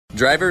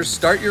Drivers,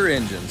 start your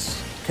engines.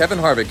 Kevin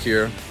Harvick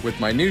here with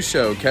my new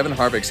show, Kevin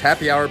Harvick's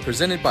Happy Hour,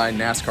 presented by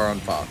NASCAR on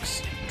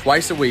Fox.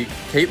 Twice a week,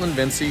 Kaitlyn,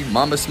 Vincie,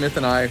 Mamba Smith,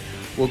 and I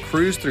will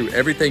cruise through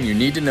everything you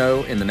need to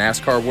know in the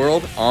NASCAR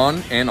world,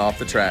 on and off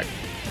the track.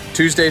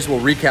 Tuesdays, we'll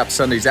recap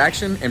Sunday's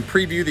action and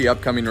preview the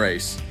upcoming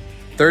race.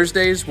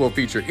 Thursdays, we'll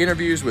feature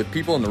interviews with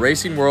people in the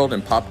racing world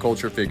and pop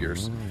culture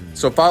figures.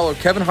 So follow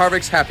Kevin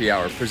Harvick's Happy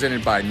Hour,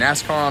 presented by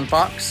NASCAR on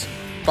Fox,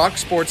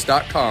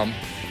 foxsports.com,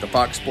 the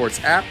Fox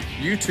Sports app,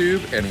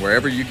 YouTube, and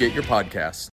wherever you get your podcasts.